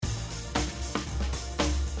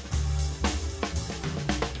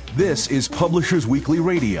This is Publishers Weekly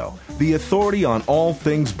Radio, the authority on all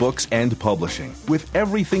things books and publishing, with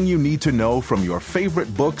everything you need to know from your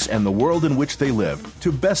favorite books and the world in which they live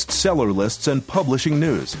to bestseller lists and publishing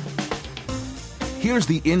news. Here's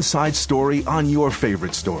the inside story on your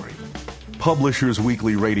favorite story. Publishers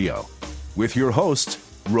Weekly Radio, with your hosts,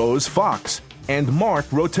 Rose Fox and Mark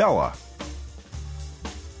Rotella.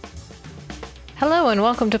 Hello and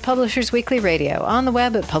welcome to Publishers Weekly Radio, on the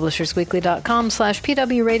web at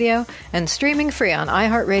publishersweekly.com/pwradio and streaming free on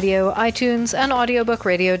iHeartRadio, iTunes, and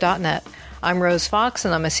audiobookradio.net. I'm Rose Fox,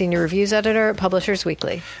 and I'm a senior reviews editor at Publishers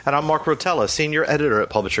Weekly. And I'm Mark Rotella, senior editor at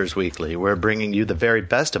Publishers Weekly. We're bringing you the very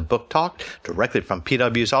best of book talk directly from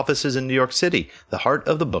PW's offices in New York City, the heart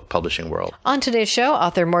of the book publishing world. On today's show,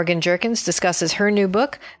 author Morgan Jerkins discusses her new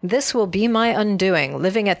book, This Will Be My Undoing,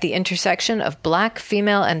 Living at the Intersection of Black,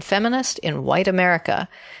 Female, and Feminist in White America.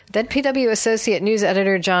 Then PW Associate News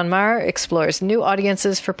Editor John Maher explores new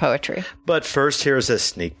audiences for poetry. But first, here's a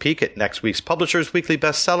sneak peek at next week's Publishers Weekly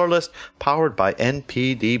bestseller list, powered by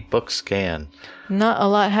NPD BookScan. Not a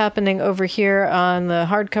lot happening over here on the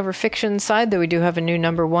hardcover fiction side, though we do have a new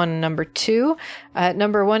number one and number two.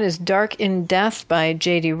 Number one is Dark in Death by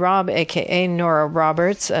J.D. Robb, a.k.a. Nora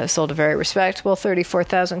Roberts. Sold a very respectable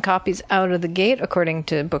 34,000 copies out of the gate, according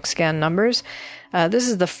to BookScan numbers. This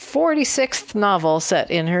is the 46th novel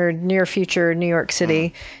set in her near-future New York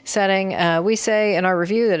City setting. We say in our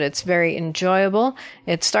review that it's very enjoyable.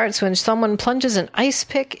 It starts when someone plunges an ice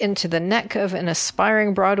pick into the neck of an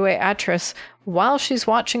aspiring Broadway actress while she's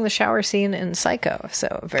watching the shower scene in Psycho.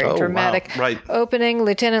 So a very dramatic opening.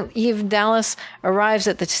 Lieutenant Eve Dallas arrives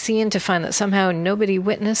at the scene to find that somehow nobody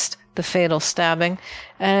witnessed the fatal stabbing.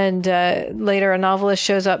 And later a novelist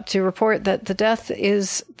shows up to report that the death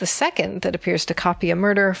is the second that appears to copy a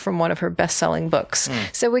murder from one of her best-selling books.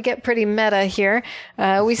 So we get pretty meta here.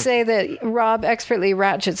 We say that Robb expertly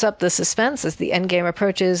ratchets up the suspense as the endgame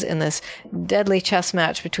approaches in this deadly chess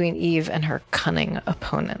match between Eve and her cunning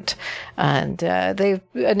opponent. And they've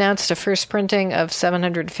announced a first printing of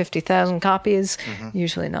 750,000 copies.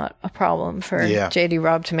 Usually not a problem for J.D.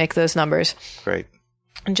 Robb to make those numbers. Great.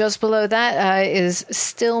 Just below that is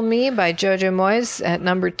Still Me by Jojo Moyes at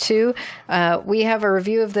number 2. We have a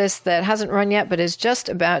review of this that hasn't run yet, but is just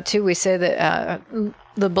about to. We say that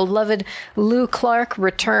the beloved Lou Clark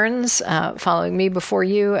returns, following Me Before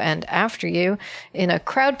You and After You, in a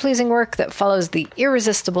crowd-pleasing work that follows the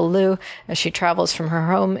irresistible Lou as she travels from her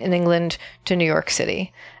home in England to New York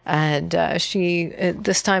City. And she,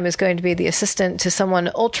 this time, is going to be the assistant to someone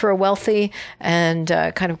ultra-wealthy and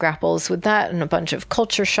kind of grapples with that and a bunch of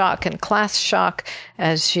culture shock and class shock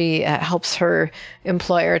as she helps her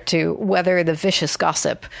employer to weather the vicious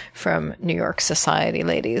gossip from New York society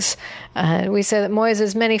ladies. We say that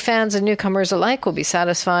Moyes' many fans and newcomers alike will be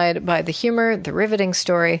satisfied by the humor, the riveting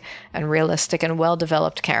story, and realistic and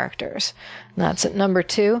well-developed characters. And that's at number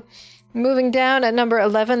 2. Moving down at number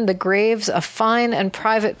 11, The Graves, A Fine and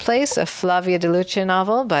Private Place, a Flavia De Luce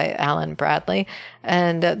novel by Alan Bradley.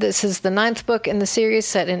 And this is the 9th book in the series,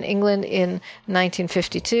 set in England in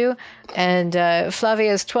 1952. And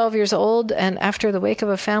Flavia is 12 years old, and after the wake of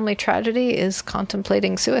a family tragedy is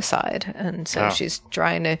contemplating suicide. And so she's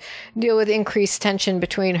trying to deal with increased tension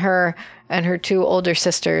between her and her 2 older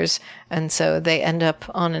sisters. And so they end up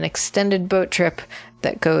on an extended boat trip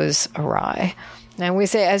that goes awry. And we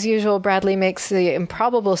say, as usual, Bradley makes the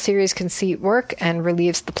improbable series conceit work and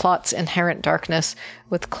relieves the plot's inherent darkness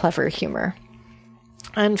with clever humor.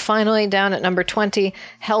 And finally, down at number 20,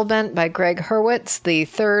 Hellbent by Greg Hurwitz, the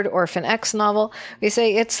 3rd Orphan X novel. We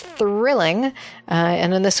say it's thrilling.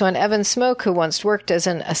 And in this one, Evan Smoke, who once worked as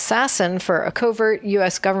an assassin for a covert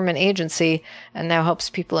U.S. government agency and now helps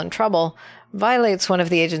people in trouble, violates one of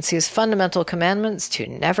the agency's fundamental commandments to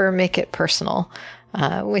never make it personal.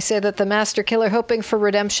 We say that the master killer hoping for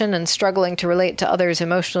redemption and struggling to relate to others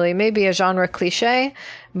emotionally may be a genre cliche,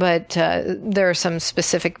 but there are some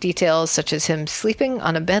specific details, such as him sleeping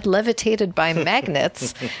on a bed levitated by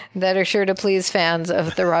magnets, that are sure to please fans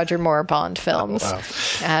of the Roger Moore Bond films.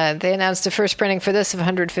 They announced a first printing for this of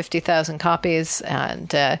 150,000 copies, and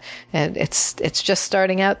it's just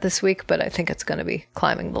starting out this week, but I think it's going to be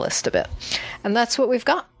climbing the list a bit. And that's what we've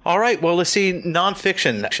got. All right, well, let's see,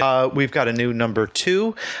 nonfiction. We've got a new number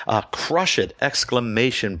 2, Crush It,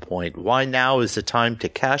 exclamation point. Why now is the time to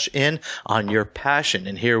cash in on your passion?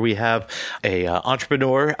 And here we have a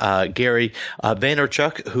entrepreneur, Gary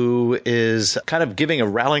Vaynerchuk, who is kind of giving a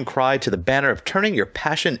rallying cry to the banner of turning your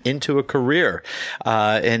passion into a career.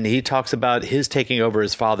 And he talks about his taking over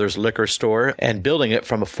his father's liquor store and building it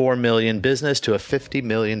from a $4 million business to a $50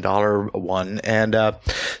 million one. And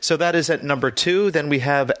so that is at number 2. Then we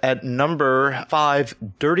have have at number 5,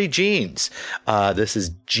 Dirty Genes. This is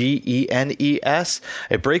GENES,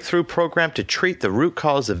 a breakthrough program to treat the root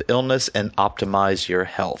cause of illness and optimize your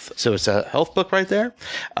health. So it's a health book right there.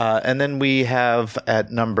 And then we have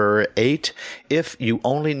at number 8, If You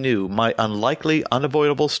Only Knew, My Unlikely,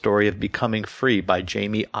 Unavoidable Story of Becoming Free by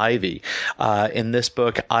Jamie Ivey. In this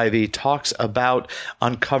book, Ivey talks about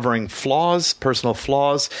uncovering flaws, personal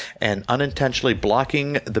flaws, and unintentionally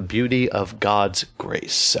blocking the beauty of God's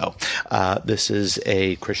grace. So this is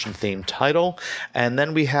a Christian-themed title. And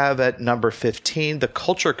then we have at number 15, The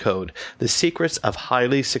Culture Code, The Secrets of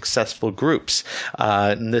Highly Successful Groups.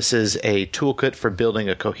 And this is a toolkit for building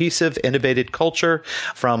a cohesive, innovative culture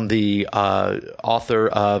from the author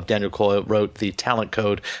of Daniel Coyle wrote The Talent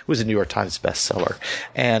Code, who was a New York Times bestseller.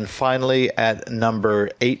 And finally, at number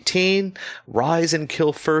 18, Rise and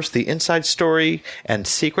Kill First, The Inside Story and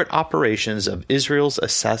Secret Operations of Israel's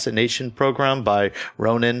Assassination Program by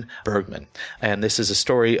Ronen Bergman. And this is a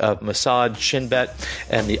story of Mossad, Shin Bet,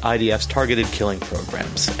 and the IDF's targeted killing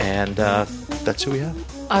programs. And that's who we have.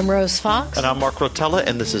 I'm Rose Fox. And I'm Mark Rotella,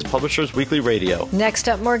 and this is Publishers Weekly Radio. Next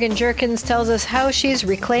up, Morgan Jerkins tells us how she's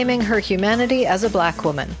reclaiming her humanity as a black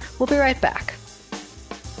woman. We'll be right back.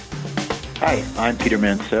 Hi, I'm Peter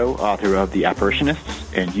Manseau, author of The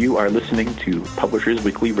Apparitionists, and you are listening to Publishers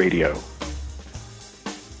Weekly Radio.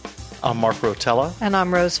 I'm Mark Rotella. And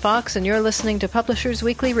I'm Rose Fox, and you're listening to Publishers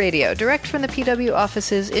Weekly Radio, direct from the PW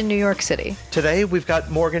offices in New York City. Today, we've got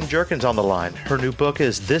Morgan Jerkins on the line. Her new book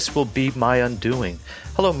is This Will Be My Undoing.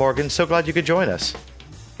 Hello, Morgan. So glad you could join us.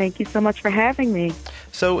 Thank you so much for having me.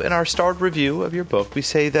 So in our starred review of your book, we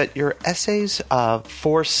say that your essays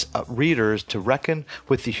force readers to reckon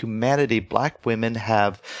with the humanity black women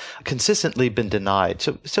have consistently been denied.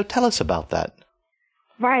 So tell us about that.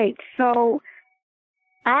 Right. So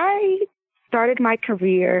I started my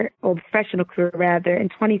career, or professional career rather, in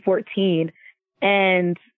 2014.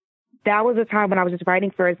 And that was a time when I was just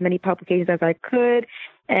writing for as many publications as I could.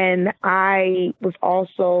 And I was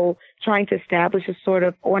also trying to establish a sort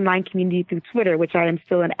of online community through Twitter, which I am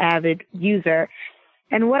still an avid user.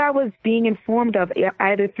 And what I was being informed of,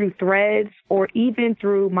 either through threads or even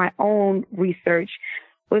through my own research,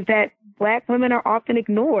 was that black women are often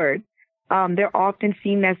ignored. They're often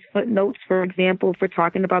seen as footnotes. For example, if we're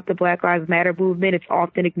talking about the Black Lives Matter movement, it's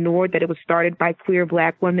often ignored that it was started by queer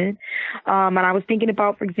black women. And I was thinking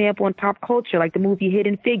about, for example, in pop culture, like the movie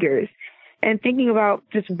Hidden Figures, and thinking about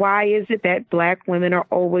just why is it that black women are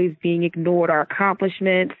always being ignored, our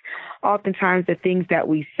accomplishments, oftentimes the things that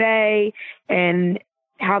we say, and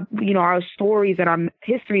how, you know, our stories and our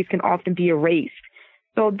histories can often be erased.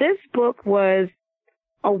 So this book was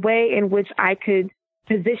a way in which I could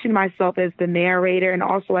position myself as the narrator and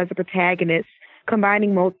also as a protagonist,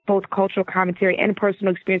 combining both cultural commentary and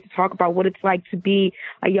personal experience to talk about what it's like to be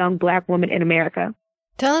a young black woman in America.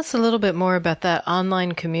 Tell us a little bit more about that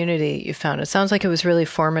online community you found. It sounds like it was really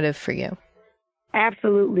formative for you.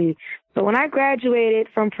 Absolutely. So when I graduated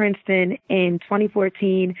from Princeton in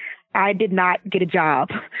 2014, I did not get a job,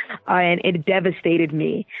 and it devastated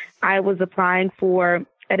me. I was applying for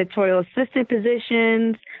editorial assistant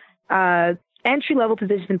positions, entry-level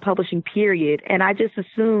positions in publishing, period. And I just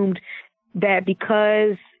assumed that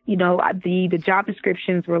because, you know, the job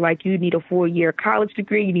descriptions were like, you need a 4-year college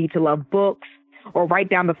degree, you need to love books, or write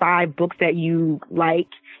down the 5 books that you like.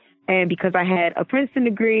 And because I had a Princeton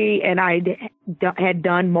degree and I had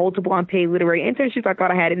done multiple unpaid literary internships, I thought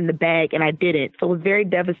I had it in the bag, and I didn't. So it was very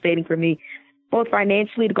devastating for me, both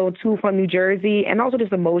financially to go to from New Jersey and also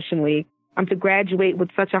just emotionally. To graduate with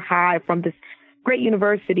such a high from this great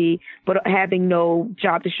university, but having no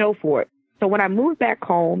job to show for it. So when I moved back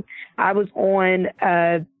home, I was on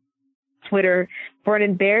Twitter for an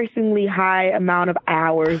embarrassingly high amount of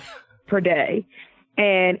hours per day.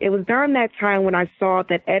 And it was during that time when I saw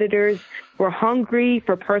that editors were hungry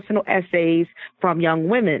for personal essays from young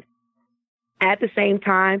women. At the same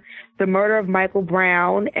time, the murder of Michael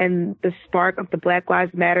Brown and the spark of the Black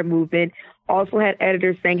Lives Matter movement also had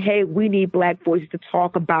editors saying, hey, we need black voices to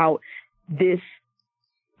talk about this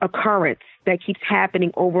occurrence that keeps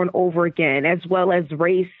happening over and over again, as well as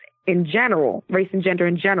race and gender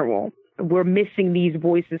in general. We're missing these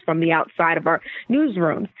voices from the outside of our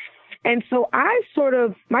newsrooms. And so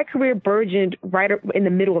my career burgeoned right in the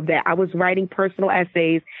middle of that. I was writing personal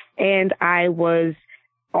essays, and I was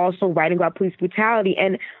also writing about police brutality.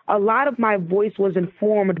 And a lot of my voice was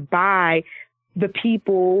informed by the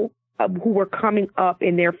people who were coming up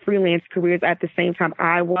in their freelance careers at the same time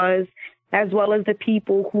I was, as well as the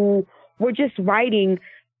people who were just writing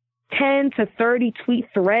 10 to 30 tweet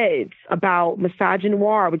threads about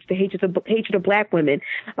misogynoir, which is the hatred of black women,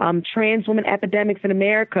 trans women epidemics in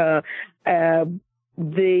America,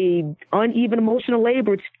 the uneven emotional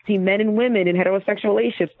labor between men and women in heterosexual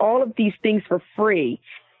relationships, all of these things for free.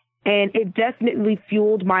 And it definitely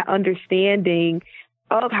fueled my understanding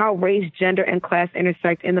of how race, gender, and class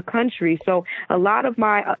intersect in the country. So a lot of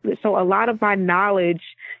my knowledge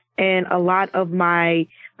and a lot of my,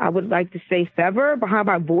 I would like to say, fervor behind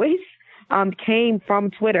my voice came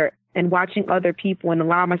from Twitter and watching other people and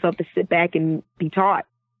allow myself to sit back and be taught,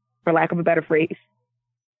 for lack of a better phrase.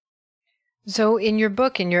 So in your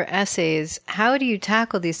book, in your essays, how do you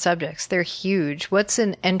tackle these subjects? They're huge. What's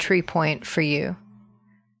an entry point for you?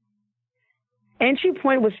 Entry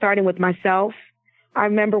point was starting with myself. I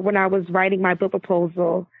remember when I was writing my book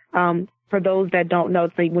proposal, for those that don't know,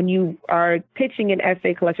 it's like when you are pitching an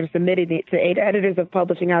essay collection, submitting it to 8 editors of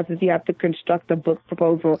publishing houses, you have to construct a book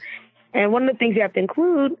proposal. And one of the things you have to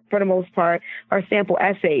include, for the most part, are sample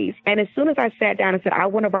essays. And as soon as I sat down and said, I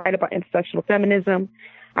want to write about intersectional feminism,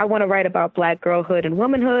 I want to write about Black girlhood and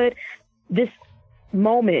womanhood, this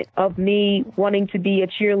moment of me wanting to be a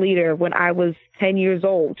cheerleader when I was 10 years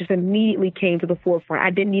old just immediately came to the forefront. I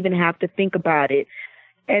didn't even have to think about it.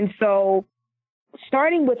 And so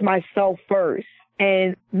starting with myself first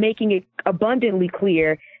and making it abundantly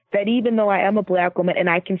clear that even though I am a Black woman and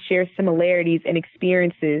I can share similarities and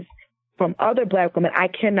experiences from other Black women, I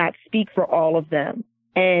cannot speak for all of them.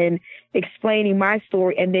 And explaining my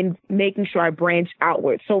story and then making sure I branch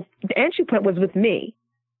outward. So the entry point was with me.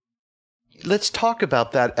 Let's talk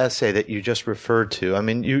about that essay that you just referred to. I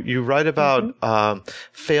mean, you write about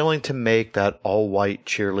failing to make that all-white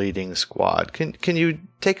cheerleading squad. Can you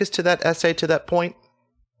take us to that essay, to that point?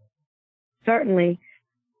 Certainly.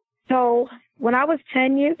 So when I was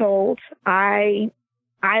 10 years old, I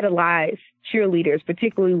idolized cheerleaders,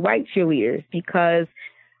 particularly white cheerleaders, because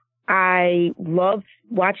I loved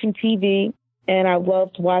watching TV and I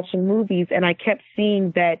loved watching movies, and I kept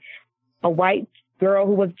seeing that a white girl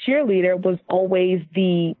who was a cheerleader was always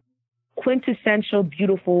the quintessential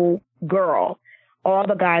beautiful girl. All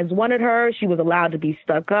the guys wanted her. She was allowed to be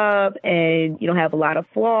stuck up and, have a lot of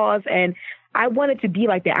flaws. And I wanted to be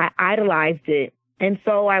like that. I idolized it. And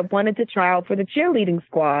so I wanted to try out for the cheerleading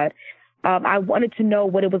squad. I wanted to know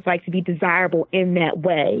what it was like to be desirable in that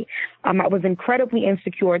way. I was an incredibly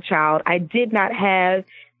insecure child. I did not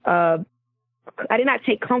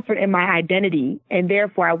take comfort in my identity, and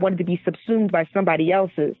therefore I wanted to be subsumed by somebody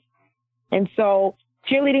else's. And so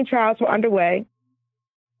cheerleading trials were underway,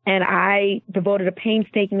 and I devoted a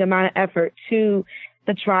painstaking amount of effort to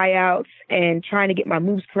the tryouts and trying to get my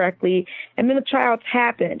moves correctly. And then the tryouts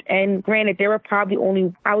happened. And granted,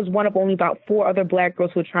 I was one of only about 4 other Black girls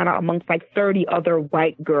who were trying out amongst like 30 other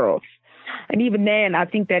white girls. And even then, I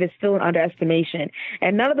think that is still an underestimation.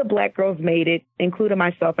 And none of the Black girls made it, including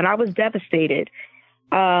myself. And I was devastated.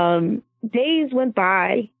 Days went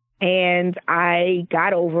by and I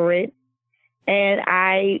got over it. And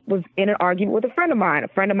I was in an argument with a friend of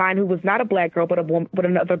mine who was not a Black girl, but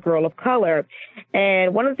another girl of color.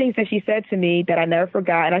 And one of the things that she said to me that I never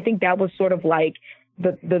forgot, and I think that was sort of like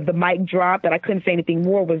the mic drop that I couldn't say anything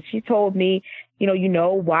more, was she told me,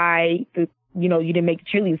 why you didn't make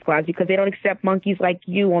the cheerleading squads, because they don't accept monkeys like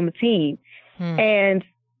you on the team. And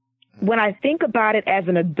when I think about it as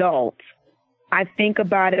an adult, I think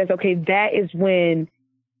about it as, okay, that is when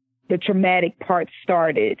the traumatic part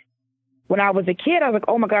started. When I was a kid, I was like,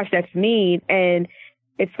 oh my gosh, that's mean. And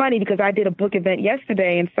it's funny because I did a book event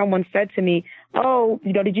yesterday and someone said to me, oh,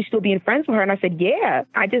 did you still being friends with her? And I said, yeah.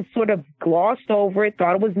 I just sort of glossed over it,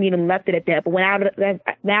 thought it was mean and left it at that. But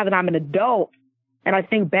now that I'm an adult and I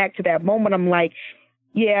think back to that moment, I'm like,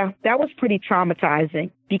 yeah, that was pretty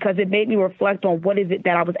traumatizing, because it made me reflect on what is it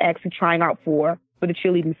that I was actually trying out for the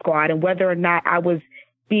cheerleading squad, and whether or not I was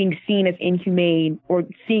being seen as inhumane or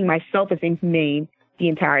seeing myself as inhumane the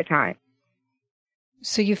entire time.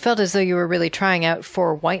 So you felt as though you were really trying out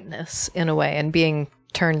for whiteness in a way and being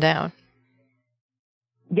turned down.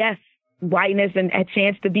 Yes, whiteness and a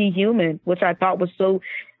chance to be human, which I thought was so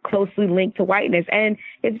closely linked to whiteness. And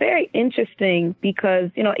it's very interesting because,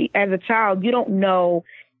 as a child, you don't know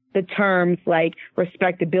the terms like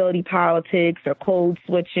respectability politics or code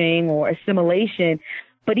switching or assimilation.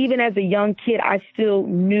 But even as a young kid, I still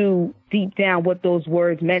knew deep down what those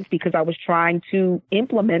words meant because I was trying to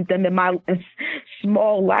implement them in my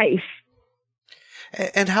small life.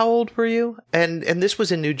 And how old were you? And this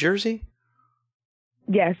was in New Jersey?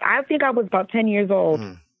 Yes, I think I was about 10 years old.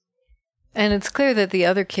 And it's clear that the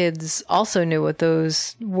other kids also knew what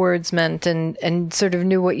those words meant and sort of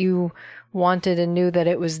knew what you wanted and knew that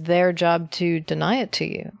it was their job to deny it to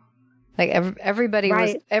you. Like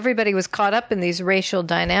everybody was caught up in these racial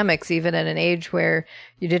dynamics, even at an age where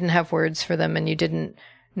you didn't have words for them and you didn't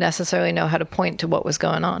necessarily know how to point to what was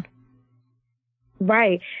going on.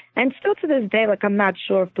 Right. And still to this day, like, I'm not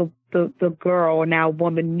sure if the girl or now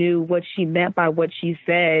woman knew what she meant by what she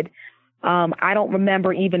said. I don't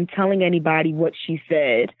remember even telling anybody what she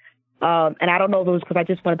said. And I don't know if it was because I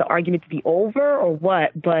just wanted the argument to be over or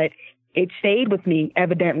what, but it stayed with me,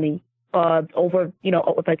 evidently, over,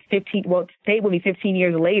 like 15, well, it stayed with me 15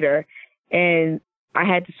 years later. And I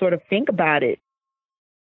had to sort of think about it.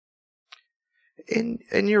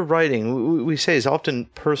 In your writing, we say is often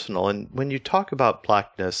personal, and when you talk about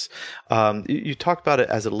Blackness, you talk about it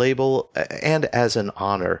as a label and as an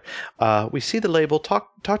honor. We see the label.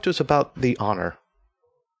 Talk to us about the honor.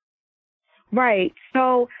 Right.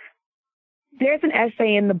 So there's an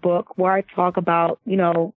essay in the book where I talk about,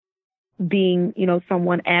 being,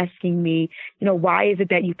 someone asking me, why is it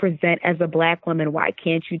that you present as a Black woman? Why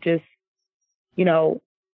can't you just,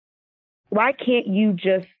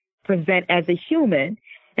 present as a human?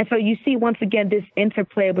 And so you see, once again, this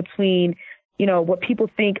interplay between, what people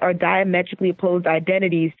think are diametrically opposed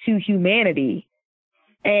identities to humanity.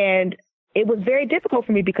 And it was very difficult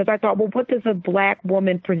for me because I thought, well, what does a Black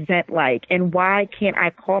woman present like? And why can't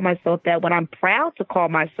I call myself that when I'm proud to call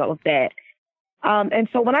myself that? And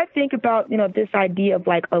so when I think about, this idea of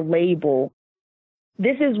like a label,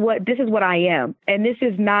 this is what I am. And this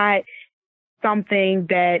is not something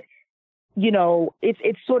that,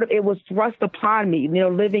 it was thrust upon me,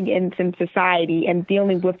 living in society and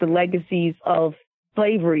dealing with the legacies of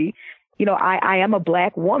slavery. I am a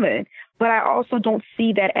Black woman, but I also don't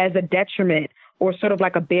see that as a detriment or sort of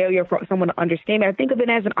like a barrier for someone to understand me. I think of it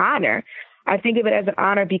as an honor. I think of it as an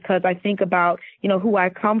honor because I think about, who I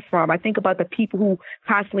come from. I think about the people who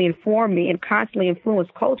constantly inform me and constantly influence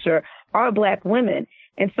culture are Black women.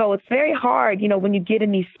 And so it's very hard, when you get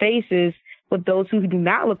in these spaces with those who do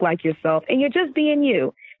not look like yourself and you're just being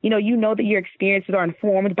you. You know that your experiences are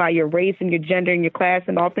informed by your race and your gender and your class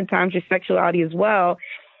and oftentimes your sexuality as well.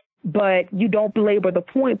 But you don't belabor the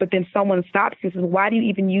point, but then someone stops you and says, why do you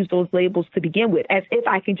even use those labels to begin with? As if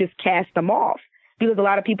I can just cast them off. Because a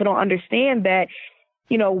lot of people don't understand that,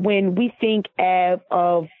 when we think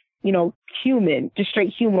of human, just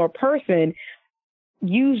straight human or person,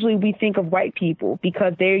 usually we think of white people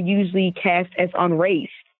because they're usually cast as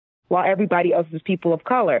unraced while everybody else is people of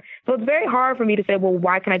color. So it's very hard for me to say, well,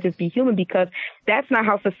 why can't I just be human? Because that's not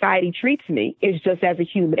how society treats me. It's just as a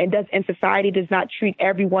human. And society does not treat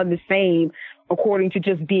everyone the same according to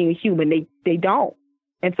just being a human. They don't.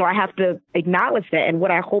 And so I have to acknowledge that. And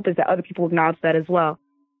what I hope is that other people acknowledge that as well.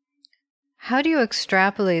 How do you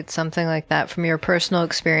extrapolate something like that from your personal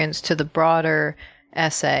experience to the broader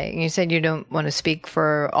essay? You said you don't want to speak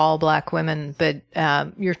for all Black women, but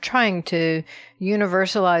you're trying to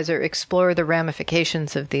universalize or explore the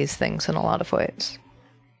ramifications of these things in a lot of ways.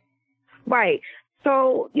 Right.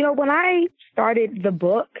 So, when I started the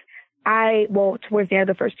book, towards the end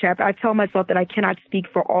of the first chapter, I tell myself that I cannot speak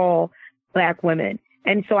for all Black women.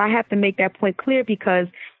 And so I have to make that point clear because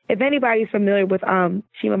if anybody's familiar with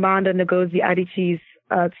Chimamanda Ngozi Adichie's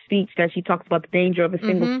speech that she talks about the danger of a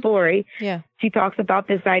single story, she talks about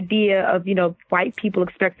this idea of, white people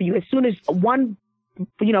expect for you as soon as one,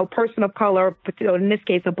 person of color, in this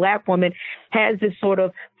case, a Black woman, has this sort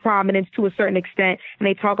of prominence to a certain extent, and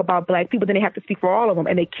they talk about Black people, then they have to speak for all of them,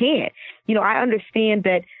 and they can't. I understand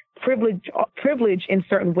that privilege in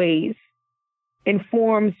certain ways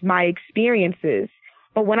informs my experiences.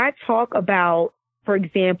 But when I talk about, for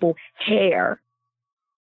example, hair,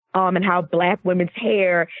 and how Black women's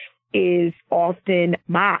hair is often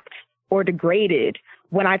mocked or degraded,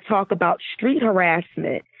 when I talk about street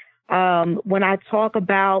harassment, when I talk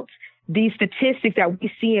about these statistics that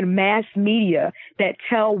we see in mass media that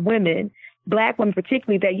tell women, Black women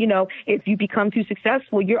particularly, that, if you become too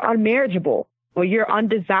successful, you're unmarriageable or you're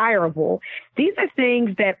undesirable. These are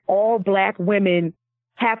things that all Black women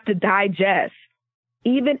have to digest.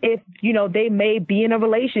 Even if, they may be in a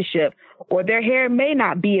relationship or their hair may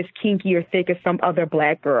not be as kinky or thick as some other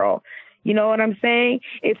Black girl. You know what I'm saying?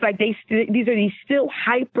 It's like these are still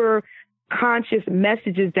hyper conscious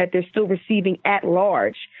messages that they're still receiving at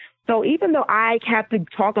large. So even though I have to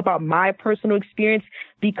talk about my personal experience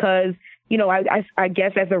because, I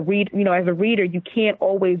guess as a reader, you can't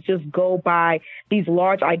always just go by these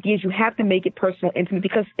large ideas. You have to make it personal, intimate,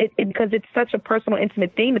 because it's such a personal,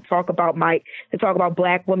 intimate thing to talk about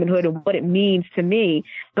Black womanhood and what it means to me,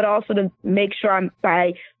 but also to make sure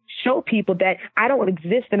I show people that I don't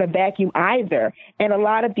exist in a vacuum either. And a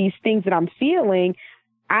lot of these things that I'm feeling,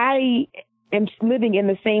 I am living in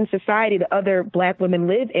the same society that other Black women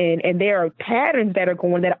live in, and there are patterns that are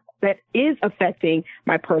going that is affecting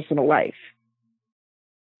my personal life.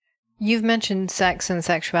 You've mentioned sex and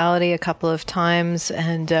sexuality a couple of times,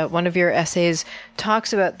 and one of your essays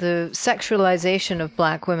talks about the sexualization of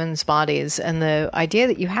Black women's bodies and the idea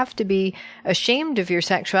that you have to be ashamed of your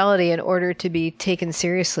sexuality in order to be taken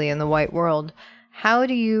seriously in the white world. How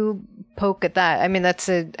do you poke at that? I mean, that's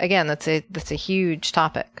a huge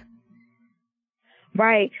topic.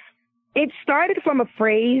 Right. It started from a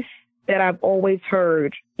phrase that I've always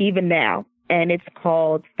heard, even now, and it's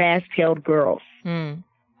called fast-tailed girls.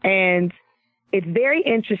 And it's very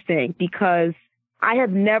interesting because I have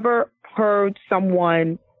never heard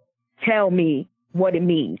someone tell me what it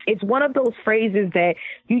means. It's one of those phrases that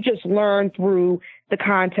you just learn through the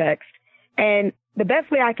context. And the best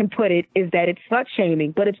way I can put it is that it's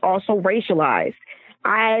slut-shaming, but it's also racialized.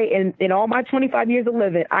 In all my 25 years of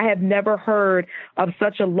living, I have never heard of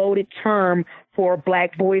such a loaded term for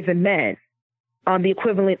Black boys and men. The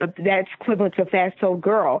equivalent to fast-tailed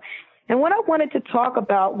girl. And what I wanted to talk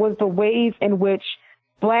about was the ways in which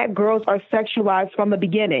Black girls are sexualized from the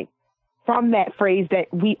beginning, from that phrase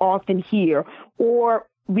that we often hear, or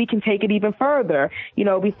we can take it even further.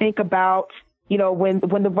 We think about, when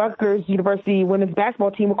the Rutgers University women's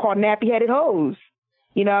basketball team were called nappy-headed hoes,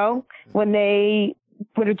 when they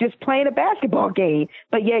were just playing a basketball game,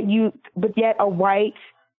 but yet a white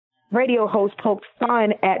radio host poked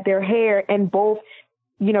fun at their hair, and both,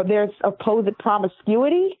 there's supposed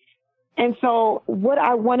promiscuity. And so what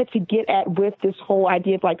I wanted to get at with this whole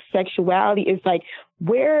idea of sexuality is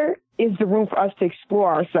where is the room for us to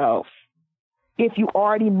explore ourselves? If you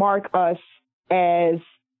already mark us as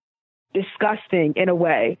disgusting in a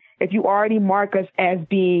way, if you already mark us as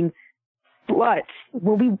being sluts,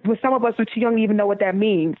 when some of us are too young to even know what that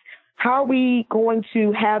means, how are we going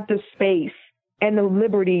to have the space and the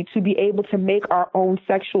liberty to be able to make our own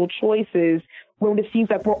sexual choices when it seems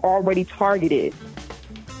like we're already targeted?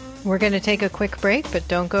 We're going to take a quick break, but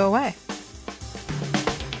don't go away.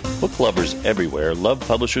 Book lovers everywhere love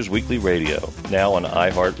Publishers Weekly Radio, now on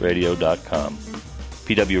iHeartRadio.com.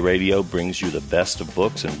 PW Radio brings you the best of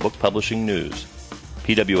books and book publishing news.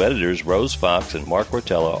 PW editors Rose Fox and Mark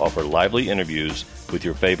Rotella offer lively interviews with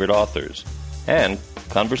your favorite authors and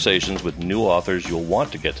conversations with new authors you'll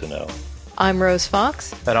want to get to know. I'm Rose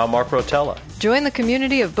Fox. And I'm Mark Rotella. Join the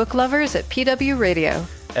community of book lovers at PW Radio.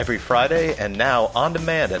 Every Friday and now on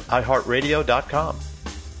demand at iHeartRadio.com.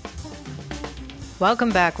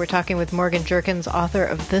 Welcome back. We're talking with Morgan Jerkins, author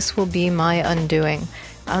of This Will Be My Undoing.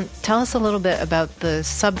 Tell us a little bit about the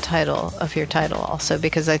subtitle of your title also,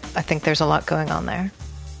 because I think there's a lot going on there.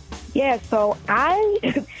 Yeah, so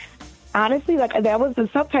I honestly, the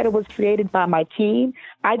subtitle was created by my team.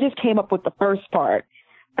 I just came up with the first part.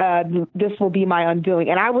 This will be my undoing.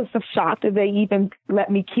 And I was so shocked that they even let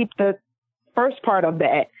me keep the first part of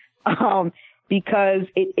that, because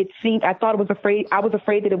it seemed, I was afraid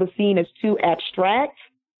that it was seen as too abstract,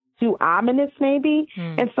 too ominous maybe.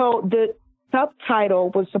 And so the subtitle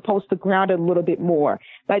was supposed to ground it a little bit more.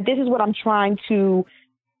 This is what I'm trying to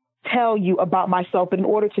tell you about myself. But in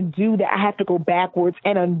order to do that, I have to go backwards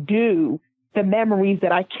and undo the memories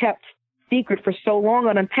that I kept secret for so long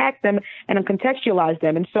and unpack them and contextualize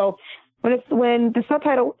them. And so when the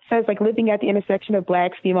subtitle says living at the intersection of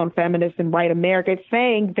Black, female, and feminist in white America, it's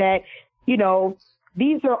saying that,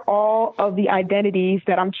 these are all of the identities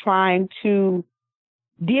that I'm trying to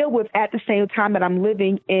deal with at the same time that I'm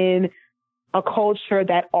living in a culture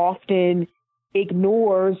that often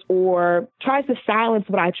ignores or tries to silence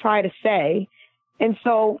what I try to say. And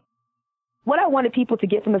so what I wanted people to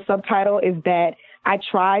get from the subtitle is that I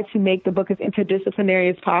try to make the book as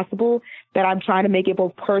interdisciplinary as possible, that I'm trying to make it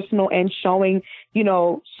both personal and showing,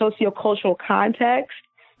 sociocultural context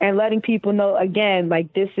and letting people know, again,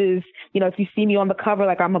 this is, if you see me on the cover,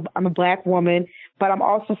 I'm a Black woman, but I'm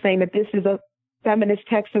also saying that this is a feminist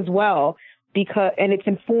text as well, and it's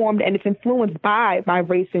informed and it's influenced by my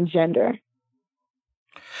race and gender.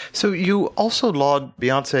 So you also laud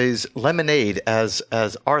Beyonce's Lemonade as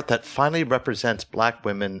art that finally represents Black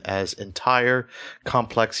women as entire,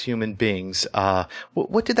 complex human beings.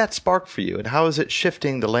 What did that spark for you, and how is it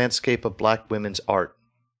shifting the landscape of Black women's art?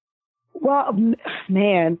 Well,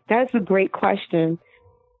 man, that's a great question.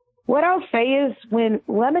 What I'll say is when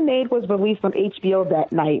Lemonade was released on HBO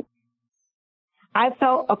that night, I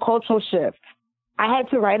felt a cultural shift. I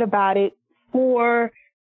had to write about it for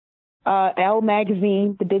Elle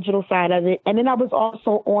magazine, the digital side of it. And then I was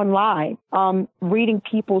also online, reading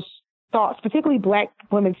people's thoughts, particularly Black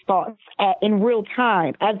women's thoughts in real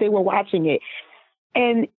time as they were watching it.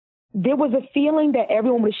 And there was a feeling that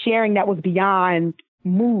everyone was sharing that was beyond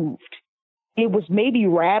moved. It was maybe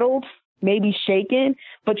rattled, maybe shaken,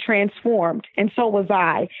 but transformed. And so was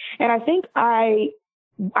I. And I think I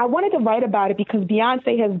wanted to write about it because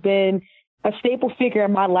Beyonce has been a staple figure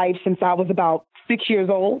in my life since I was about 6 years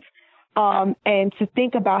old. And to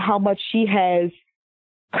think about how much she has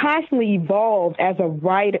constantly evolved as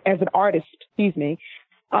an artist,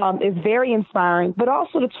 is very inspiring. But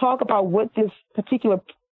also to talk about what this particular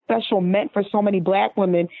special meant for so many Black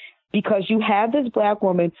women, because you have this Black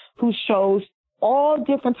woman who shows all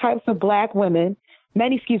different types of Black women,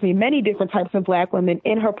 many different types of Black women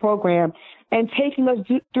in her program, and taking us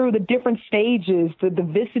through the different stages, the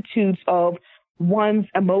vicissitudes of one's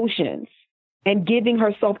emotions, and giving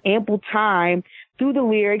herself ample time through the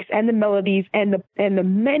lyrics and the melodies and the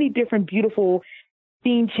many different beautiful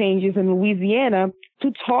theme changes in Louisiana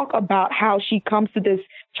to talk about how she comes to this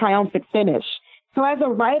triumphant finish. So as a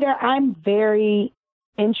writer, I'm very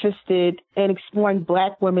interested in exploring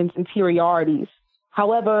Black women's interiorities.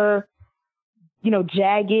 However,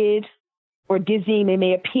 jagged or dizzying they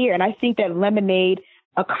may appear. And I think that Lemonade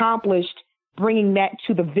accomplished bringing that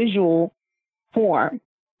to the visual form.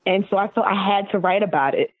 And so I felt I had to write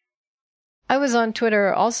about it. I was on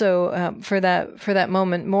Twitter also for that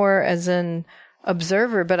moment, more as an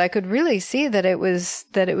observer, but I could really see that it was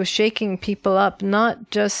shaking people up, not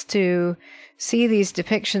just to see these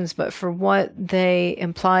depictions, but for what they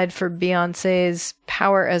implied for Beyonce's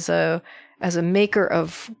power as a maker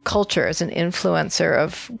of culture, as an influencer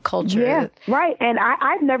of culture. Yeah, right. And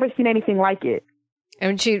I've never seen anything like it.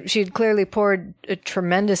 And she'd clearly poured a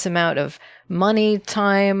tremendous amount of money,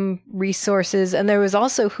 time, resources, and there was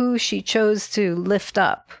also who she chose to lift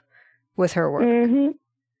up with her work. Mm-hmm.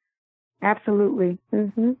 Absolutely.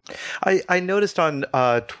 Mm-hmm. I noticed on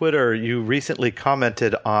Twitter you recently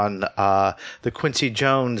commented on the Quincy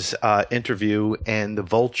Jones interview and The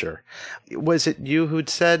Vulture. Was it you who'd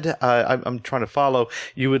said, I'm trying to follow,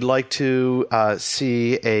 you would like to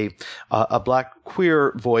see a Black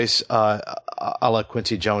queer voice a la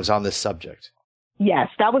Quincy Jones on this subject? Yes,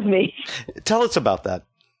 that was me. Tell us about that.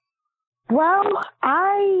 Well,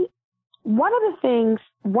 one of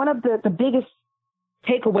the biggest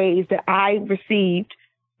takeaways that I received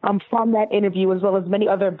from that interview, as well as many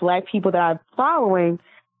other Black people that I'm following,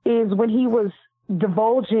 is when he was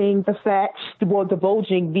divulging the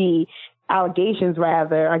allegations,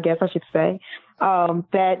 rather, I guess I should say,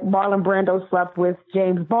 that Marlon Brando slept with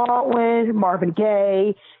James Baldwin, Marvin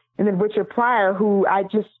Gaye, and then Richard Pryor, who I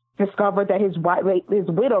just discovered that his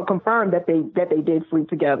widow confirmed that they did sleep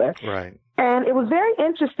together. Right. And it was very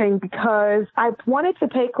interesting because I wanted to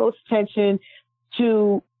pay close attention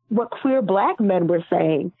to what queer Black men were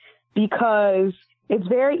saying, because it's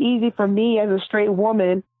very easy for me as a straight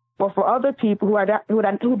woman, or for other people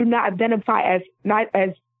who do not identify as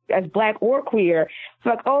Black or queer, it's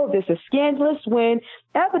like, oh, this is scandalous, when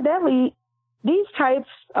evidently these types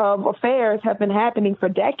of affairs have been happening for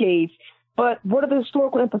decades. But what are the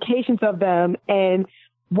historical implications of them, and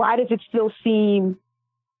why does it still seem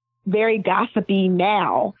very gossipy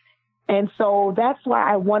now? And so that's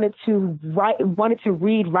why I wanted to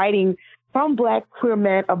read writing from Black queer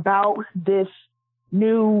men about this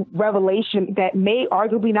new revelation that may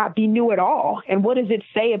arguably not be new at all. And what does it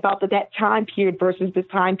say about that time period versus this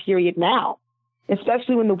time period now,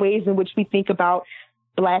 especially in the ways in which we think about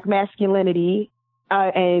Black masculinity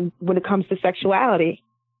and when it comes to sexuality.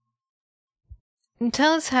 And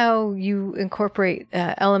tell us how you incorporate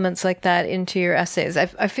elements like that into your essays.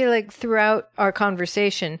 I feel like throughout our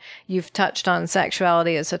conversation, you've touched on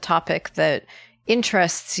sexuality as a topic that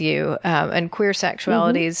interests you, and queer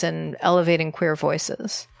sexualities, and elevating queer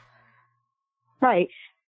voices. Right.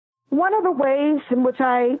 One of the ways in which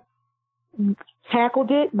I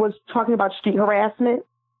tackled it was talking about street harassment.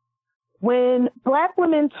 When Black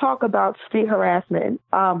women talk about street harassment,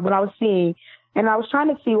 what I was seeing, and I was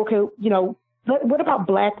trying to see, okay, what about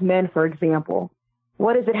Black men, for example?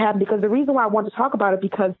 What does it have? Because the reason why I wanted to talk about it,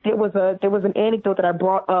 because there was an anecdote that I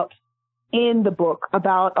brought up in the book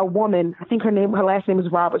about a woman. I think her last name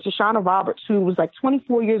is Roberts, Shoshana Roberts, who was like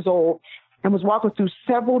 24 years old and was walking through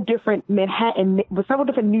several different New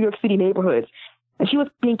York City neighborhoods, and she was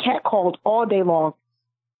being catcalled all day long.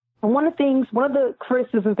 And one of the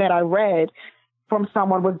criticisms that I read from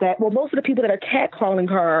someone was that, well, most of the people that are catcalling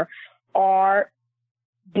her are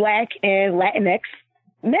Black and Latinx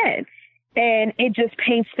men. And it just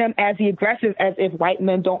paints them as the aggressive, as if white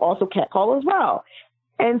men don't also catcall as well.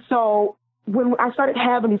 And so when I started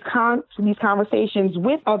having these conversations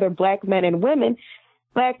with other Black men and women,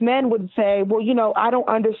 Black men would say, well, I don't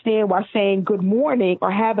understand why saying good morning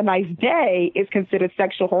or have a nice day is considered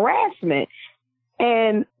sexual harassment.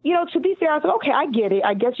 And, to be fair, I was like, okay, I get it.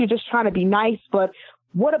 I guess you're just trying to be nice, but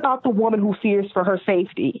what about the woman who fears for her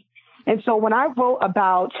safety? And so when I wrote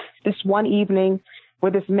about this one evening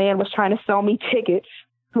where this man was trying to sell me tickets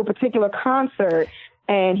to a particular concert,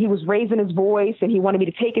 and he was raising his voice and he wanted me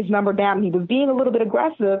to take his number down, and he was being a little bit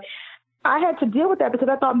aggressive, I had to deal with that because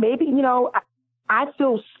I thought maybe, I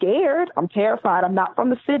feel scared. I'm terrified. I'm not from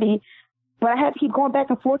the city. But I had to keep going back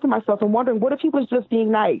and forth to myself and wondering, what if he was just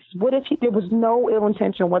being nice? What if there was no ill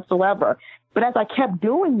intention whatsoever? But as I kept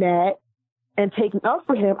doing that and taking up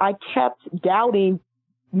for him, I kept doubting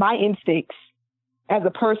my instincts as a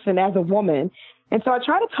person, as a woman. And so I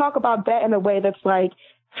try to talk about that in a way that's like,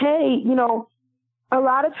 hey, a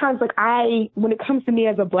lot of times, when it comes to me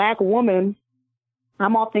as a Black woman,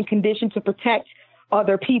 I'm often conditioned to protect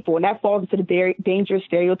other people. And that falls into the very dangerous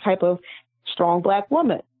stereotype of strong Black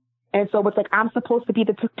woman. And so it's like, I'm supposed to be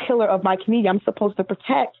the pillar of my community. I'm supposed to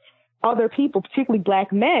protect other people, particularly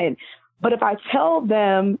Black men. But if I tell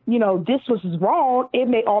them, this was wrong, it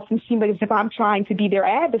may often seem like as if I'm trying to be their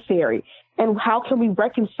adversary. And how can we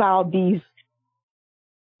reconcile these,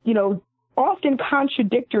 often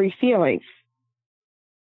contradictory feelings?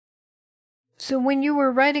 So when you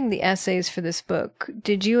were writing the essays for this book,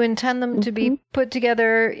 did you intend them to be put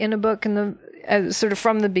together in a book sort of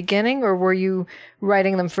from the beginning, or were you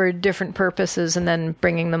writing them for different purposes and then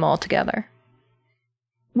bringing them all together?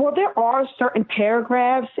 Well, there are certain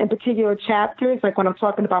paragraphs in particular chapters, like when I'm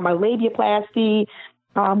talking about my labiaplasty,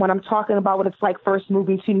 when I'm talking about what it's like first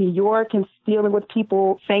moving to New York and dealing with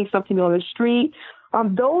people saying something to me on the street.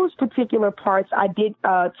 Those particular parts I did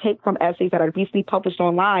take from essays that I recently published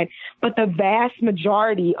online, but the vast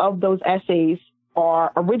majority of those essays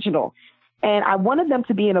are original. And I wanted them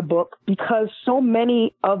to be in a book because so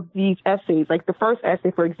many of these essays, like the first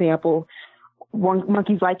essay, for example,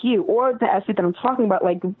 Monkeys Like You, or the essay that I'm talking about,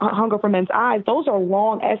 like Hunger for Men's Eyes, those are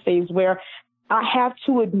long essays where I have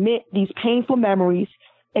to admit these painful memories,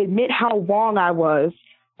 admit how wrong I was,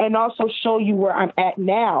 and also show you where I'm at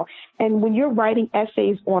now. And when you're writing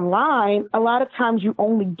essays online, a lot of times you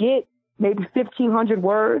only get maybe 1,500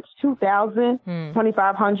 words, 2,000,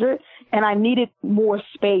 2,500. And I needed more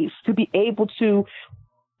space to be able to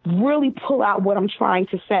really pull out what I'm trying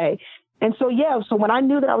to say. And so, so when I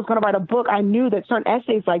knew that I was going to write a book, I knew that certain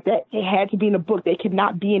essays like that, it had to be in a book. They could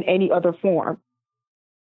not be in any other form.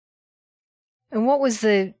 And what was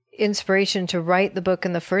the inspiration to write the book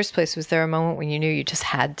in the first place? Was there a moment when you knew you just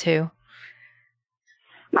had to?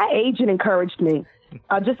 My agent encouraged me.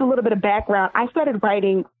 Just a little bit of background. I started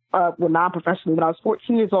writing, non-professionally when I was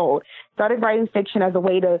 14 years old. Started writing fiction as a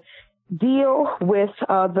way to deal with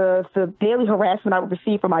the daily harassment I would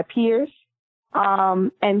receive from my peers.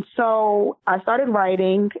 And so I started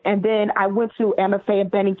writing, and then I went to MFA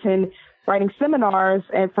at Bennington writing seminars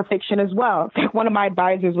and for fiction as well. One of my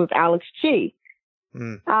advisors was Alex Chi.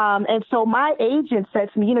 And so my agent said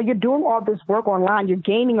to me, you're doing all this work online. You're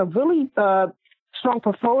gaining a really strong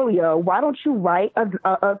portfolio. Why don't you write an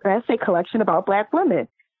essay collection about Black women?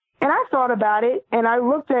 And I thought about it, and I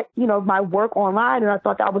looked at, my work online, and I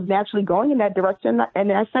thought that I was naturally going in that direction.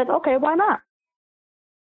 And I said, okay, why not?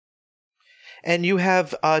 And you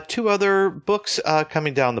have 2 other books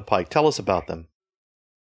coming down the pike. Tell us about them.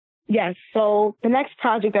 Yes. So the next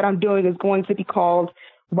project that I'm doing is going to be called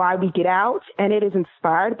Why We Get Out, and it is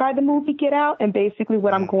inspired by the movie Get Out. And basically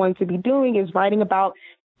what I'm going to be doing is writing about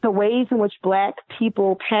the ways in which Black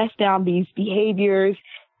people pass down these behaviors,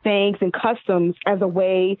 things, and customs as a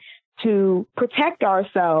way to protect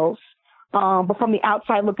ourselves. But from the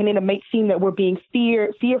outside looking in, it may seem that we're being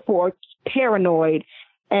fearful or paranoid.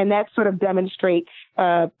 And that sort of demonstrates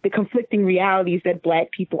the conflicting realities that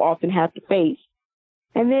Black people often have to face.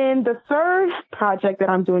 And then the third project that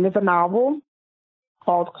I'm doing is a novel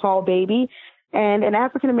called Call Baby. And in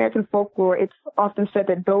African-American folklore, it's often said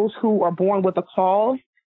that those who are born with a call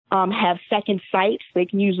have second sight. They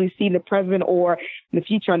can usually see the present or the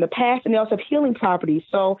future and the past, and they also have healing properties.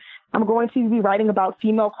 So I'm going to be writing about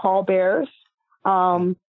female call bearers,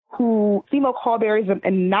 female call bearers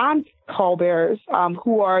and non-call bearers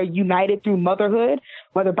who are united through motherhood,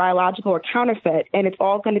 whether biological or counterfeit, and it's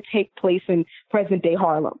all going to take place in present-day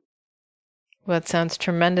Harlem. Well, it sounds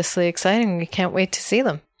tremendously exciting. We can't wait to see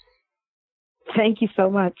them. Thank you so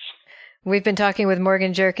much. We've been talking with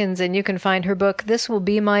Morgan Jerkins, and you can find her book, This Will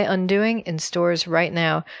Be My Undoing, in stores right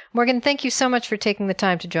now. Morgan, thank you so much for taking the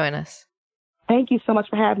time to join us. Thank you so much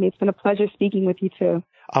for having me. It's been a pleasure speaking with you, too.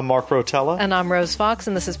 I'm Mark Rotella. And I'm Rose Fox,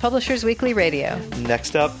 and this is Publishers Weekly Radio.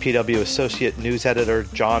 Next up, PW Associate News Editor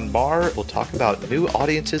John Maher will talk about new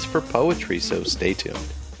audiences for poetry, so stay tuned.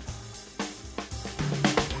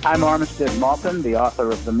 I'm Armistead Maupin, the author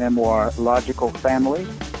of the memoir Logical Family,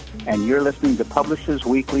 and you're listening to Publishers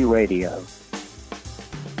Weekly Radio.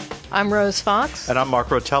 I'm Rose Fox. And I'm Mark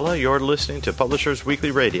Rotella. You're listening to Publishers Weekly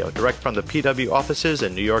Radio, direct from the PW offices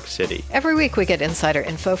in New York City. Every week we get insider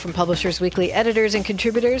info from Publishers Weekly editors and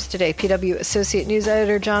contributors. Today, PW Associate News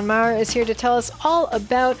Editor John Maher is here to tell us all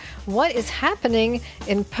about what is happening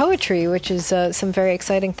in poetry, which is some very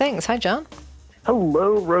exciting things. Hi, John.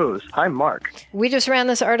 Hello, Rose. Hi, Mark. We just ran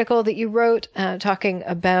this article that you wrote talking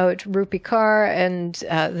about Rupi Kaur and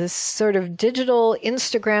this sort of digital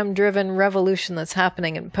Instagram-driven revolution that's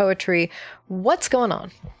happening in poetry. What's going on?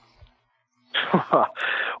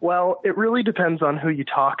 Well, it really depends on who you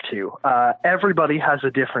talk to. Everybody has a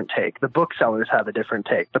different take. The booksellers have a different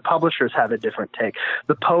take. The publishers have a different take.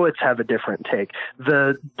 The poets have a different take.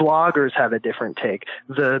 The bloggers have a different take.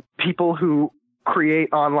 The people who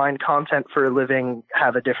create online content for a living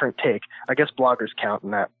have a different take. I guess bloggers count in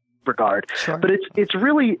that regard. Sure. But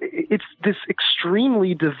it's this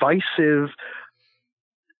extremely divisive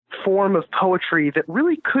form of poetry that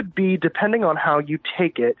really could be, depending on how you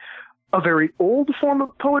take it, a very old form of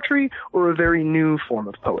poetry or a very new form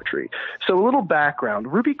of poetry. So a little background.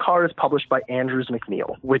 Rupi Kaur is published by Andrews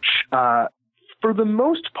McMeel, which for the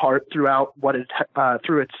most part, throughout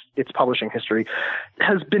through its publishing history,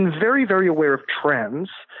 has been very, very aware of trends,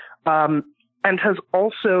 and has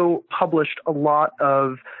also published a lot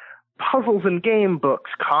of puzzles and game books,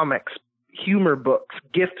 comics, humor books,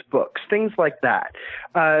 gift books, things like that.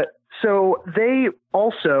 So they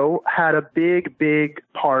also had a big, big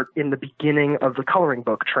part in the beginning of the coloring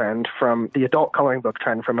book trend, from the adult coloring book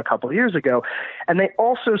trend from a couple of years ago, and they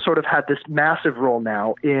also sort of had this massive role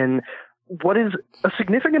now in what is a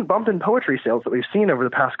significant bump in poetry sales that we've seen over the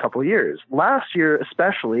past couple of years. Last year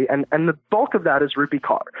especially, and the bulk of that is Rupi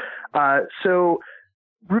Kaur. So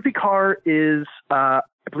Rupi Kaur is, I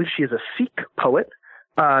believe she is a Sikh poet.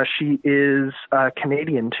 She is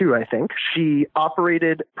Canadian too, I think. She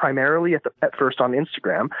operated primarily at first on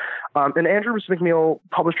Instagram. And Andrews McMeel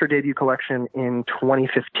published her debut collection in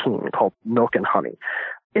 2015 called Milk and Honey.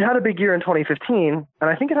 It had a big year in 2015, and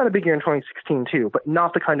I think it had a big year in 2016 too, but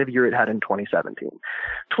not the kind of year it had in 2017.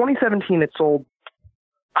 2017, it sold,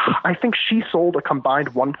 I think she sold a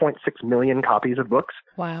combined 1.6 million copies of books.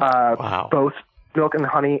 Wow. Wow. Both Milk and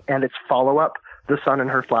Honey and its follow-up, The Sun and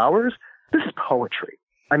Her Flowers. This is poetry.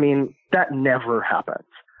 I mean, that never happens.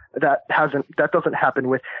 That doesn't happen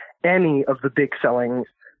with any of the big selling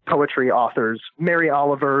poetry authors. Mary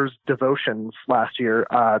Oliver's Devotions last year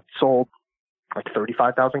sold like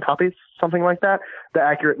 35,000 copies, something like that. The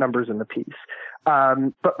accurate numbers in the piece.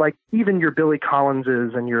 But like even your Billy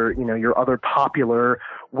Collinses and your other popular,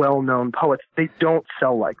 well-known poets, they don't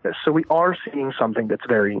sell like this. So we are seeing something that's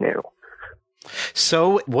very new.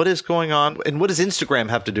 So what is going on, and what does Instagram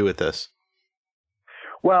have to do with this?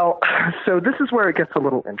 Well, so this is where it gets a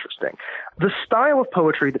little interesting. The style of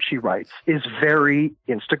poetry that she writes is very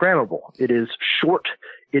Instagrammable. It is short.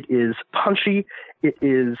 It is punchy. It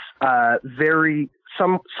is very,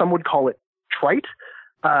 some would call it trite.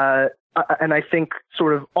 And I think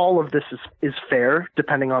sort of all of this is fair,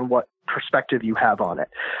 depending on what perspective you have on it.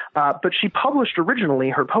 But she published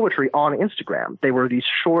originally her poetry on Instagram. They were these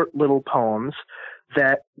short little poems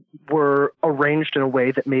that were arranged in a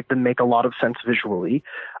way that made them make a lot of sense visually.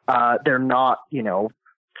 They're not,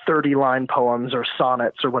 30-line poems or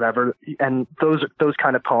sonnets or whatever. And those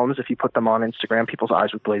kind of poems, if you put them on Instagram, people's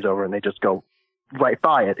eyes would glaze over and they just go right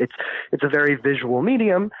by it. It's a very visual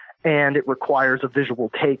medium, and it requires a visual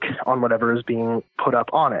take on whatever is being put up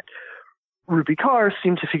on it. Rupi Kaur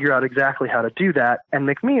seemed to figure out exactly how to do that, and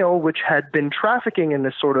McMeel, which had been trafficking in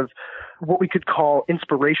this sort of what we could call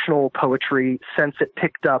inspirational poetry since it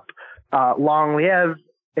picked up Long Liev,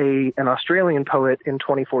 an Australian poet in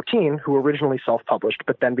 2014 who originally self-published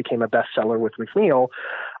but then became a bestseller with McMeel.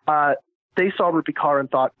 They saw Rupi Kaur and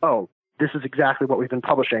thought, oh, this is exactly what we've been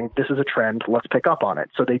publishing. This is a trend. Let's pick up on it.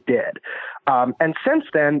 So they did. And since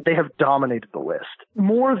then, they have dominated the list.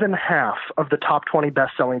 More than half of the top 20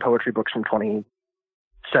 best-selling poetry books from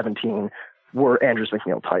 2017 were Andrews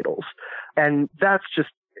McMeel titles. And that's just,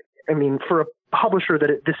 for a publisher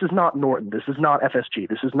this is not Norton, this is not FSG,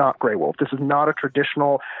 this is not Grey Wolf, this is not a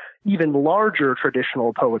traditional, even larger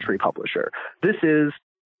traditional poetry publisher. This is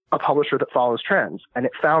a publisher that follows trends, and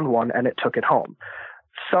it found one and it took it home.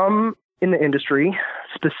 Some in the industry,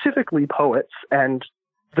 specifically poets and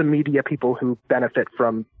the media people who benefit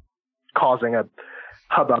from causing a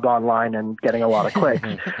hubbub online and getting a lot of clicks,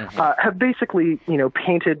 have basically,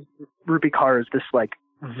 painted Rupi Kaur as this like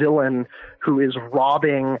villain who is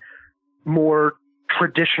robbing more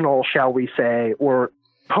traditional, shall we say, or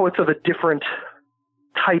poets of a different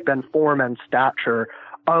type and form and stature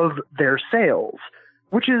of their sales,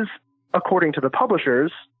 which is, according to the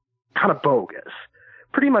publishers, kind of bogus.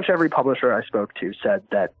 Pretty much every publisher I spoke to said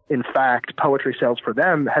that, in fact, poetry sales for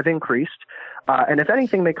them have increased. And if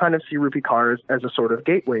anything, they kind of see Rupi Kaur as a sort of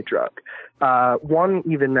gateway drug. One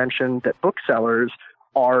even mentioned that booksellers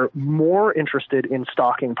are more interested in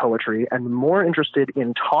stocking poetry and more interested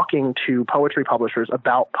in talking to poetry publishers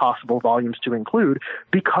about possible volumes to include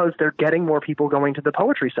because they're getting more people going to the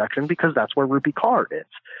poetry section because that's where Rupi Kaur is.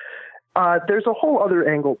 There's a whole other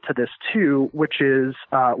angle to this, too, which is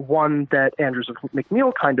one that Andrews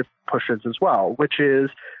McNeil kind of pushes as well, which is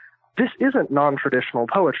this isn't non-traditional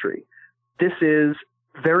poetry. This is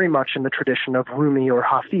very much in the tradition of Rumi or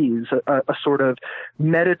Hafiz, a sort of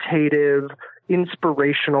meditative,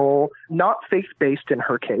 inspirational, not faith-based in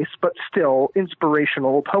her case, but still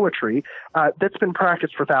inspirational poetry that's been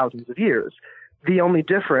practiced for thousands of years. The only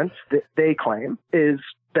difference that they claim is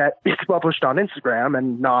that it's published on Instagram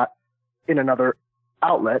and not in another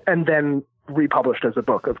outlet, and then republished as a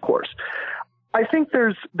book, of course. I think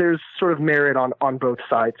there's sort of merit on both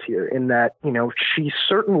sides here in that, she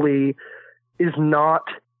certainly is not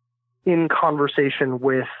in conversation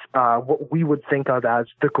with what we would think of as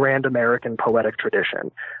the grand American poetic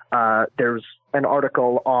tradition. There's an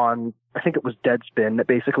article on, I think it was Deadspin, that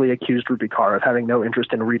basically accused Rupi Kaur of having no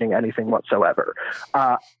interest in reading anything whatsoever.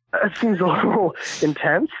 It seems a little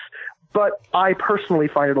intense, but I personally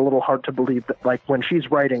find it a little hard to believe that, like, when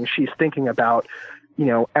she's writing, she's thinking about,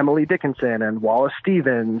 Emily Dickinson and Wallace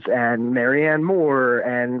Stevens and Marianne Moore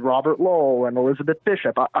and Robert Lowell and Elizabeth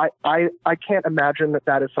Bishop. I can't imagine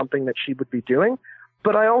that is something that she would be doing,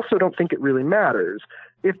 but I also don't think it really matters.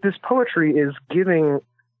 If this poetry is giving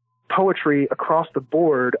poetry across the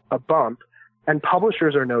board a bump, and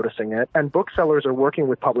publishers are noticing it, and booksellers are working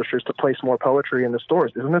with publishers to place more poetry in the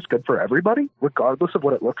stores, isn't this good for everybody, regardless of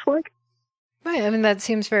what it looks like? Right. I mean, that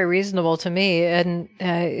seems very reasonable to me. And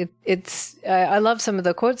I love some of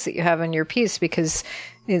the quotes that you have in your piece because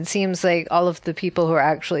it seems like all of the people who are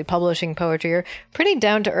actually publishing poetry are pretty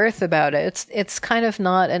down to earth about it. It's kind of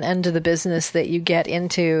not an end to the business that you get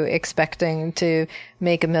into expecting to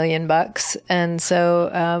make $1 million. And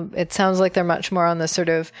so it sounds like they're much more on the sort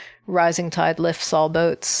of rising tide lifts all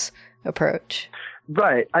boats approach.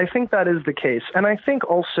 Right. I think that is the case. And I think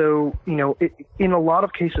also, in a lot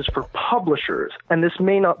of cases for publishers, and this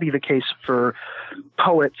may not be the case for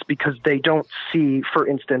poets because they don't see, for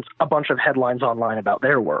instance, a bunch of headlines online about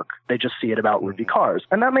their work. They just see it about Rupi Kaur's.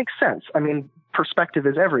 And that makes sense. I mean, perspective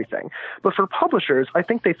is everything. But for publishers, I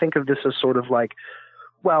think they think of this as sort of like,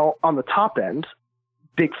 well, on the top end,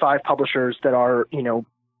 big five publishers that are,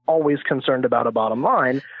 always concerned about a bottom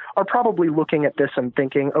line are probably looking at this and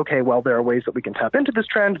thinking, okay, well, there are ways that we can tap into this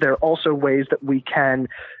trend. There are also ways that we can,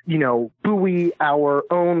 buoy our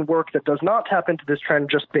own work that does not tap into this trend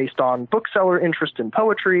just based on bookseller interest in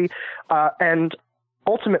poetry. And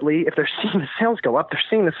ultimately, if they're seeing the sales go up, they're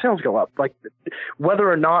seeing the sales go up. Like,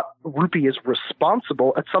 whether or not Rupi is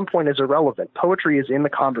responsible at some point is irrelevant. Poetry is in the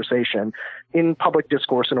conversation, in public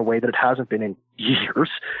discourse in a way that it hasn't been in years,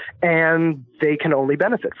 and they can only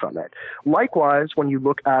benefit from it. Likewise, when you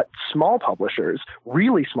look at small publishers,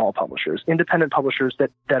 really small publishers, independent publishers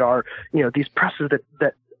that are, these presses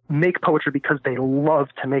that make poetry because they love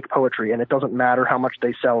to make poetry, and it doesn't matter how much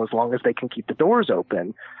they sell as long as they can keep the doors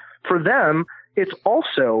open. For them, it's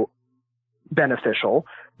also beneficial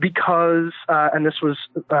because, and this was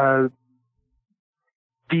the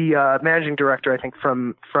managing director, I think,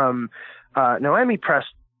 from Noemi Press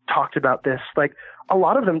talked about this. Like, a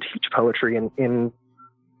lot of them teach poetry in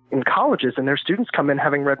colleges, and their students come in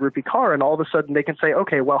having read Rupi Kaur, and all of a sudden they can say,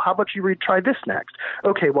 okay, well, how about you try this next?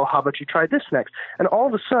 Okay, well, how about you try this next? And all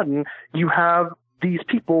of a sudden you have these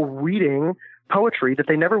people reading poetry that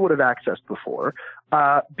they never would have accessed before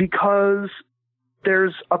because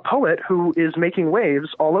there's a poet who is making waves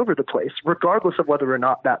all over the place, regardless of whether or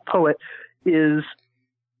not that poet is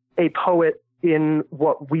a poet in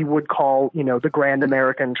what we would call, the grand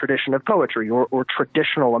American tradition of poetry or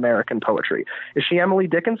traditional American poetry. Is she Emily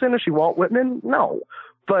Dickinson? Is she Walt Whitman? No.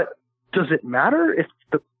 But does it matter if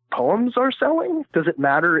the poems are selling? Does it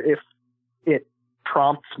matter if it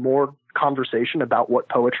prompts more conversation about what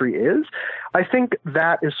poetry is? I think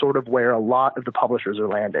that is sort of where a lot of the publishers are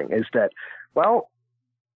landing, is that, well,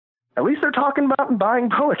 at least they're talking about and buying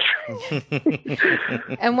poetry.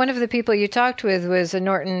 And one of the people you talked with was a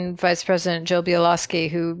Norton Vice President, Jill Bielowski,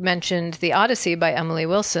 who mentioned The Odyssey by Emily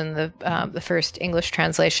Wilson, the first English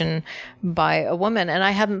translation by a woman. And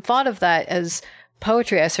I hadn't thought of that as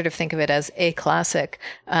poetry. I sort of think of it as a classic.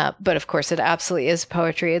 But of course, it absolutely is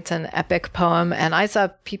poetry. It's an epic poem. And I saw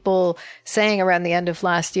people saying around the end of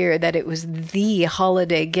last year that it was the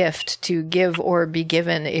holiday gift to give or be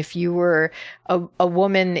given if you were a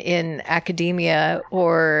woman in academia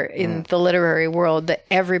or in the literary world, that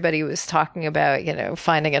everybody was talking about,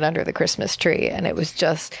 finding it under the Christmas tree. And it was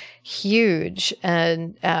just huge.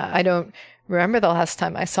 And I don't remember the last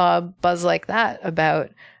time I saw a buzz like that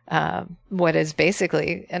about what is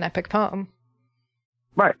basically an epic poem.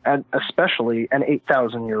 Right, and especially an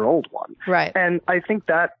 8,000-year-old one. Right. And I think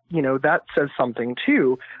that, that says something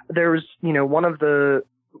too. There's, one of the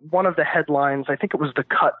headlines, I think it was the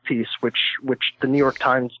Cut piece, which the New York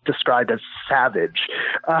Times described as savage.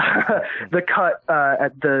 The Cut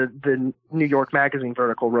at the New York Magazine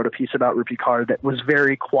vertical wrote a piece about Rupi Kaur that was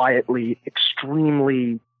very quietly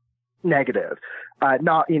extremely negative.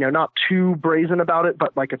 Not too brazen about it,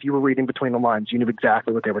 but like if you were reading between the lines, you knew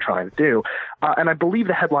exactly what they were trying to do. And I believe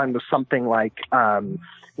the headline was something like,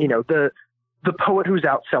 the poet who's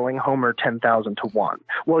outselling Homer 10,000 to 1.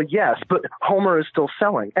 Well, yes, but Homer is still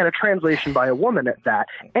selling, and a translation by a woman at that.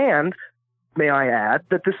 And may I add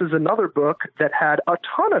that this is another book that had a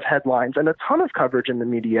ton of headlines and a ton of coverage in the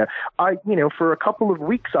media. For a couple of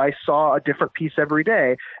weeks, I saw a different piece every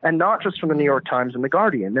day, and not just from the New York Times and the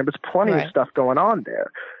Guardian. There was plenty of stuff going on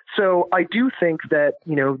there. So I do think that,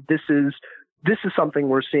 this is something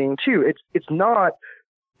we're seeing too. It's not,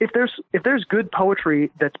 if there's good poetry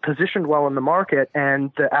that's positioned well in the market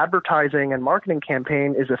and the advertising and marketing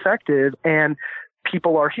campaign is effective and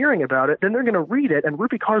people are hearing about it, then they're going to read it, and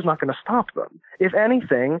Rupi Kaur's not going to stop them. If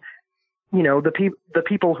anything, the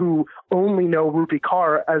people who only know Rupi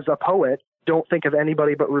Kaur as a poet don't think of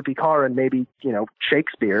anybody but Rupi Kaur and maybe,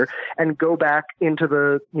 Shakespeare, and go back into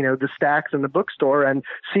the stacks in the bookstore and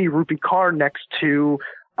see Rupi Kaur next to,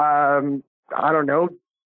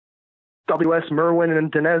 W.S. Merwin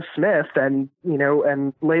and Danez Smith and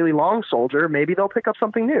Layli Long Soldier. Maybe they'll pick up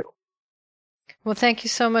something new. Well, thank you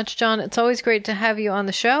so much, John. It's always great to have you on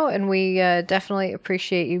the show, and we definitely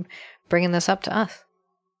appreciate you bringing this up to us.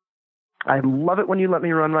 I love it when you let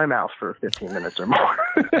me run my mouth for 15 minutes or more.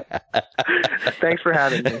 Thanks for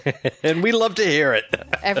having me. And we love to hear it.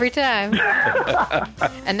 Every time.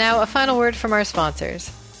 And now a final word from our sponsors.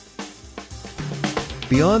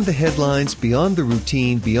 Beyond the headlines, beyond the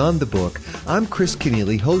routine, beyond the book, I'm Chris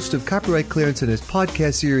Kenneally, host of Copyright Clearance and his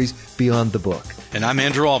podcast series, Beyond the Book. And I'm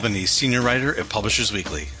Andrew Albany, senior writer at Publishers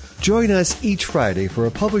Weekly. Join us each Friday for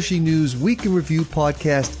a Publishing News Week in Review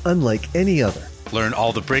podcast unlike any other. Learn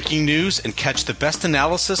all the breaking news and catch the best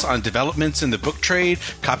analysis on developments in the book trade,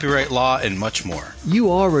 copyright law, and much more.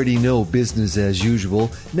 You already know business as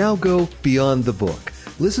usual. Now go beyond the book.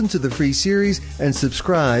 Listen to the free series and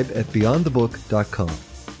subscribe at beyondthebook.com.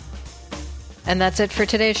 And that's it for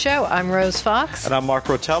today's show. I'm Rose Fox. And I'm Mark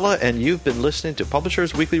Rotella, and you've been listening to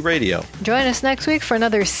Publishers Weekly Radio. Join us next week for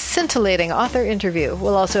another scintillating author interview.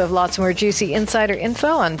 We'll also have lots more juicy insider info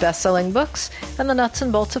on best-selling books and the nuts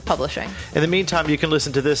and bolts of publishing. In the meantime, you can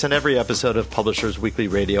listen to this and every episode of Publishers Weekly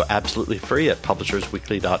Radio absolutely free at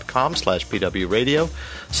publishersweekly.com/pwradio.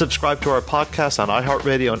 Subscribe to our podcast on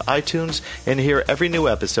iHeartRadio and iTunes, and hear every new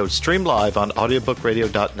episode streamed live on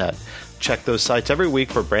audiobookradio.net. Check those sites every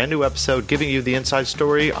week for a brand new episode giving you the inside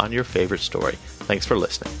story on your favorite story. Thanks for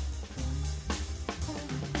listening.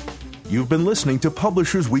 You've been listening to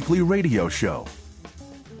Publishers Weekly Radio Show.